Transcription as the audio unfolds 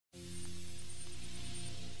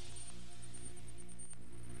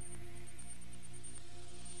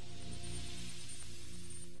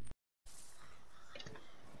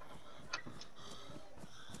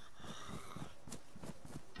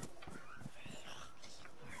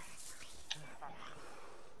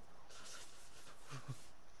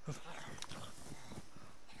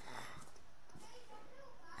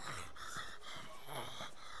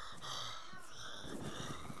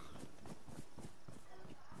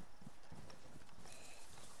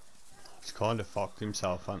kind of fucked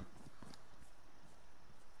himself, man.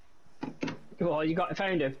 What, you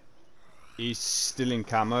found him? He's still in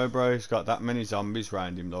camo, bro. He's got that many zombies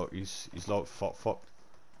around him. Like he's like fucked.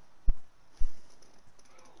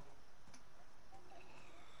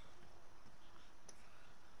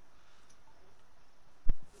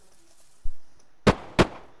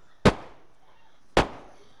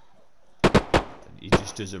 He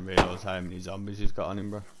just doesn't realise how many zombies he's got on him,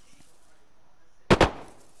 bro.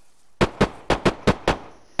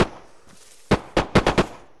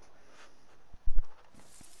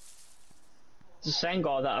 It's the same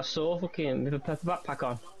guy that I saw fucking with a purple backpack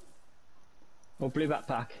on. Or blue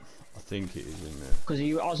backpack. I think it is in there. Because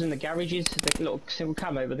I was in the garages, the little single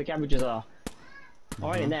camo where the garages are. I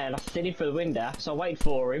went in there and I seen him through the window, so I waited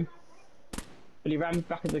for him. But he ran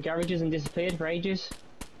back into the garages and disappeared for ages.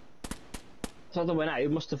 So I went out, he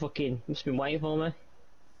must have been waiting for me.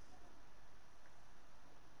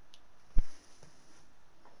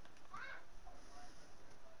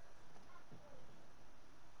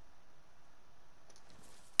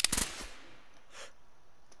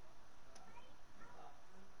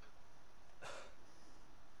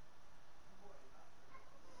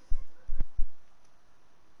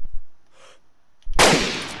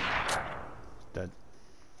 Dead.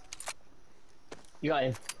 You got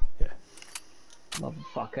him? Yeah.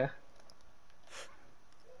 Motherfucker.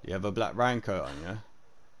 You have a black raincoat on, yeah?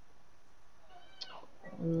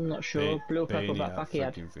 I'm not sure. Blue purple backpack he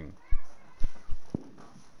had. Thing.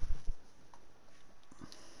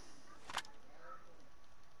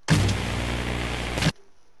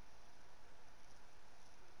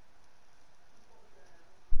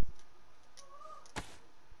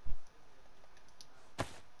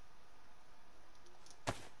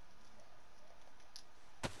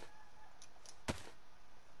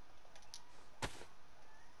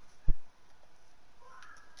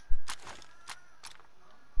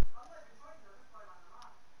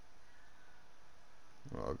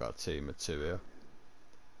 Well, I've got a team of 2 here.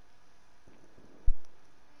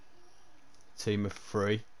 Team of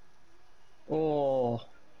 3. Oh.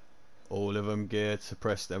 All of them geared to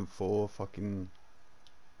press them 4. Fucking.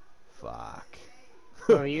 Fuck.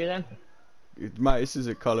 Where are you then? Mate, this is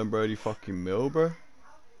a Colin Brody fucking mill, bro.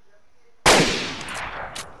 The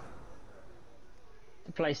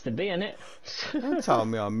place to be, innit? Don't tell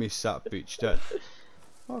me I missed that bitch, Dad.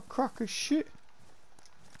 Oh, crack of shit.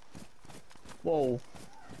 Whoa.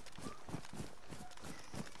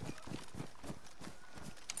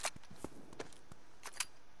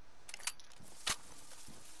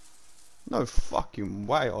 No fucking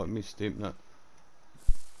way I missed him, no.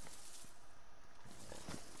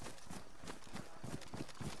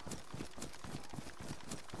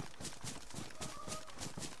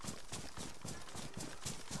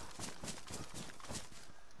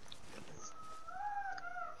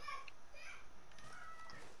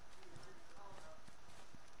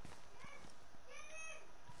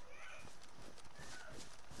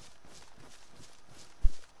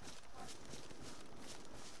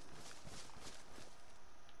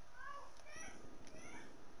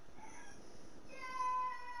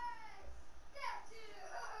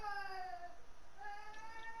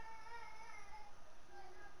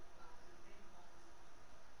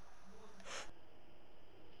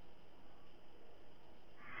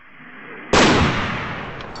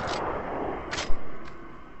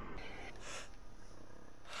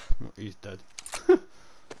 He's dead.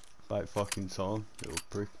 About fucking time, little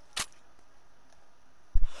prick.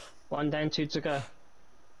 1 down, 2 to go.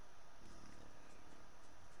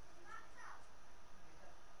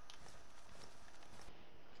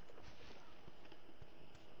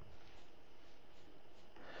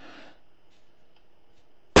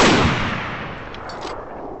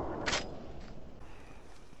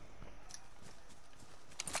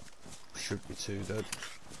 Should be 2 dead.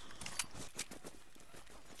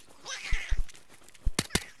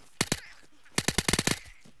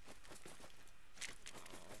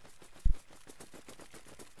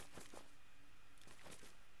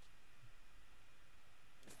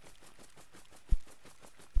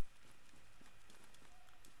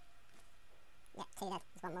 Yeah, 2 dead.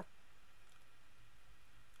 There's 1 more.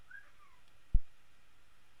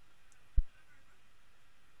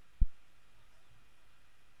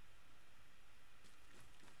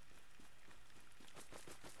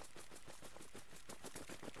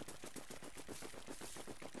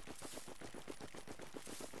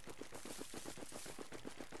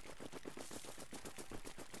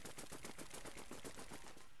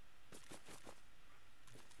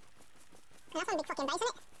 That's one big fucking base, isn't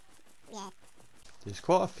it? Yeah. There's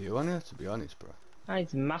quite a few on here, to be honest, bro. That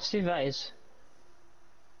is massive, that is.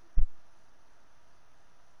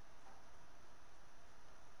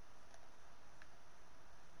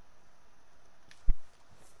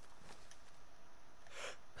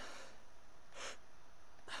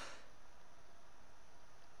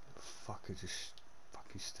 motherfucker just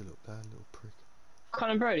fucking still up there, little prick.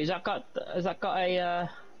 Colin Brody, has that got a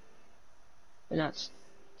and that's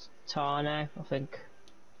tar now, I think.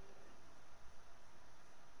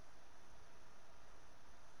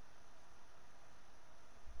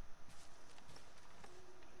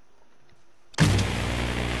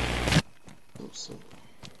 So,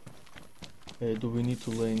 do we need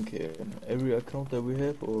to link every account that we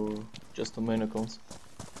have or just the main accounts?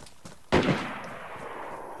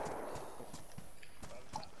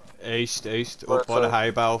 East, up Right by the side. hay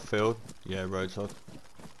bale field. Yeah, roadside.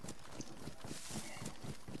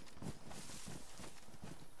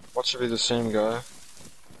 What should be the same guy?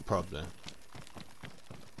 Probably.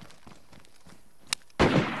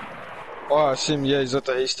 Oh, I see him. Yeah, he's at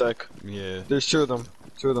the haystack. Yeah. There's two of them.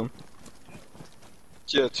 Two of them.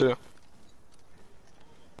 Yeah, two.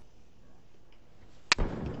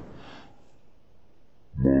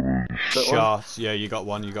 That one? Shots. Yeah, you got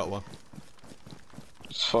one.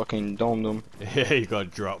 Just fucking domed him. Yeah, you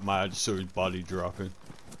got dropped, mate. I just saw his body dropping.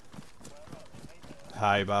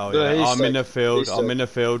 Hay bale. Yeah, Yeah. he's I'm in the stuck. field. He's I'm stuck. in the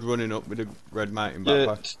field running up with a red mountain Yeah,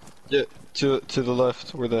 backpack. yeah. To the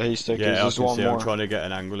left where the haystack is. Yeah, I There's can one see. more. I'm trying to get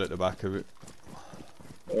an angle at the back of it.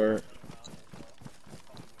 Alright.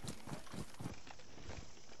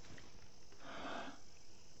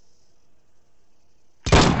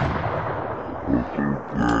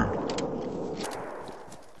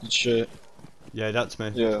 Good shit. Yeah, that's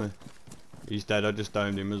me. Yeah. That's me. He's dead. I just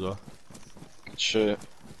downed him as well. Good shit.